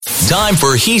Time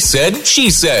for He Said, She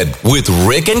Said with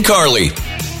Rick and Carly.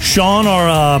 Sean,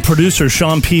 our producer,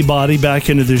 Sean Peabody, back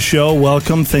into the show.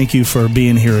 Welcome. Thank you for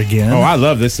being here again. Oh, I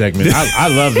love this segment. I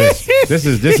love this. This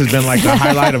has been like the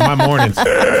highlight of my mornings.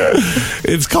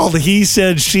 It's called He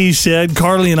Said, She Said.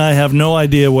 Carly and I have no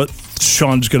idea what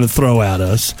Sean's going to throw at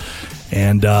us.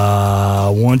 And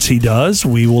once he does,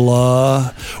 we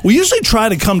will. We usually try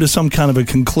to come to some kind of a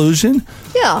conclusion.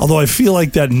 Yeah. Although I feel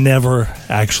like that never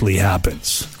actually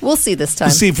happens. We'll see this time.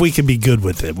 Let's see if we can be good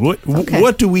with it.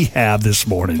 What do we have this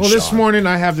morning, Well, Sean? this morning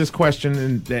I have this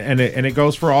question, and it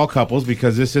goes for all couples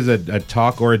because this is a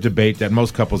talk or a debate that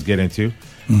most couples get into.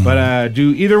 Mm-hmm. But do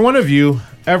either one of you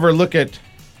ever look at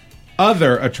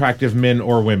other attractive men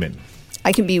or women?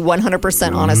 I can be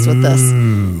 100% honest with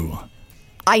this.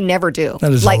 I never do.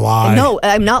 That is a lie. No,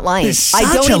 I'm not lying. It's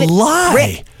such a lie.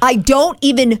 Rick, I don't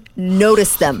even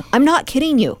notice them. I'm not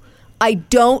kidding you. I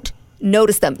don't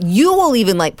notice them. You will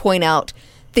even point out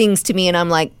things to me, and I'm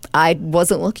like, I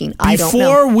wasn't looking. I don't know.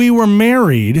 Before we were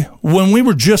married, when we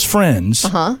were just friends,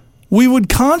 we would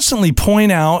constantly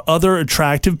point out other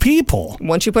attractive people.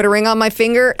 Once you put a ring on my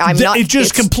finger, It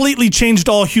just completely changed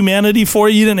all humanity for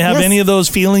you. You didn't have any of those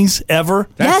feelings ever?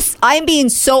 Yes, I'm being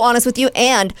so honest with you,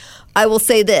 and I will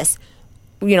say this.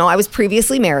 I was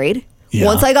previously married. Yeah.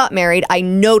 Once I got married, I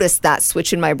noticed that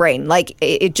switch in my brain. I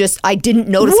didn't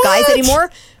notice guys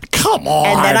anymore. Come on.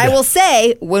 And then I will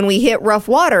say, when we hit rough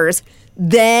waters,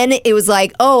 then it was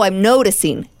like, oh, I'm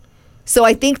noticing. So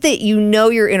I think that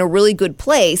you're in a really good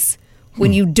place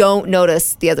when you don't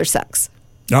notice the other sex.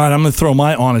 All right, I'm going to throw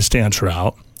my honest answer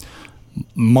out.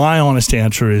 My honest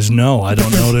answer is no, I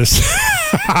don't notice.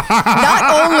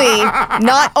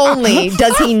 Not only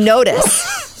does he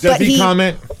notice, does he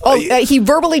comment? Oh, he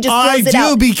verbally just throws it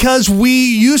out. I do, because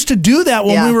we used to do that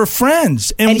when we were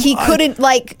friends. And he couldn't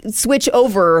switch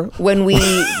over when we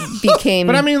became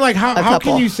But I mean, how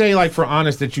couple. can you say, for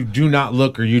honest, that you do not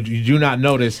look or you do not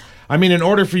notice? I mean, in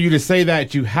order for you to say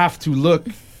that, you have to look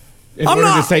in order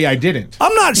to say I didn't.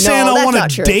 I'm not saying I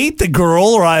want to date the girl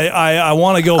or I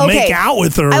want to go make out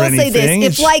with her or anything. I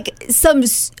will say this. If some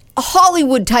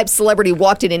Hollywood type celebrity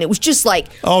walked in and it was just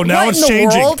oh, now it's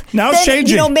changing. Now it's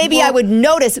changing. Maybe I would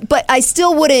notice, but I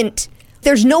still wouldn't.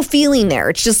 There's no feeling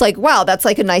there. It's just wow, that's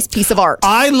a nice piece of art.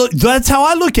 That's how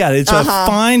I look at it. It's a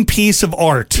fine piece of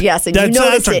art. Yes, and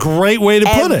that's a great way to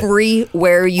put it.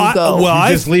 Everywhere you go.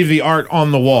 You just leave the art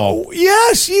on the wall.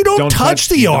 Yes, you don't touch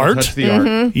the art. Don't touch the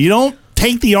art. You don't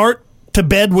take the art to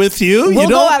bed with you. We'll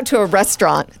go out to a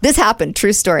restaurant. This happened.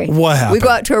 True story. What happened? We go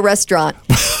out to a restaurant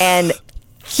and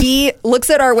he looks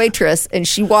at our waitress and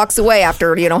she walks away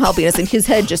after, helping us, and his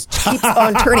head just keeps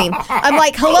on turning. I'm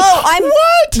like, hello,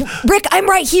 Rick, I'm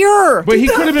right here. But he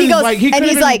could have been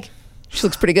he's like, she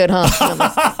looks pretty good, huh?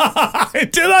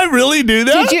 Did I really do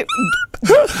that? Did you?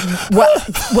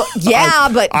 Well, yeah,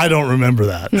 but I don't remember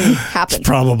that. Happened. It's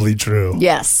probably true.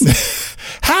 Yes.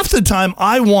 Half the time,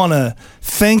 I want to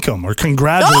thank them or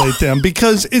congratulate them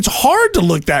because it's hard to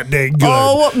look that dang good.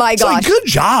 Oh my gosh! Good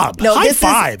job. No, High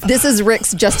five. This is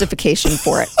Rick's justification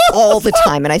for it all the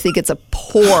time, and I think it's a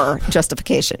poor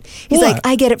justification. He's like,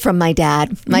 I get it from my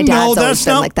dad. My dad's always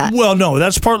been like that. Well, no,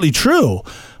 that's partly true,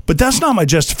 but that's not my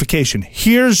justification.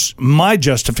 Here's my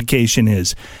justification: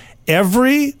 is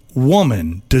every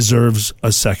woman deserves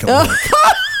a second look.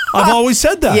 I've always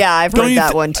said that. Yeah, I've heard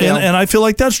that one too. And I feel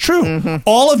like that's true. Mm-hmm.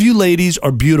 All of you ladies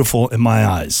are beautiful in my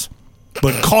eyes.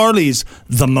 But Carly's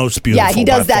the most beautiful. Yeah, he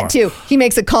does that too. He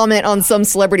makes a comment on some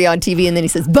celebrity on TV and then he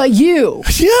says, but you.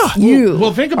 Yeah. You.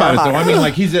 Well, think about it though. I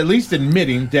mean, he's at least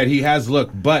admitting that he has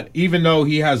looked. But even though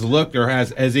he has looked or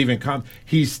has even come,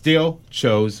 he still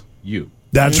chose you.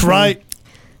 That's right.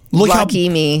 Lucky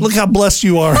me. Look how blessed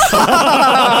you are.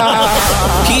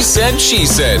 He said, she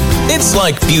said. It's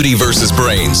like beauty versus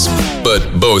brains,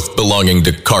 but both belonging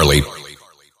to Carly.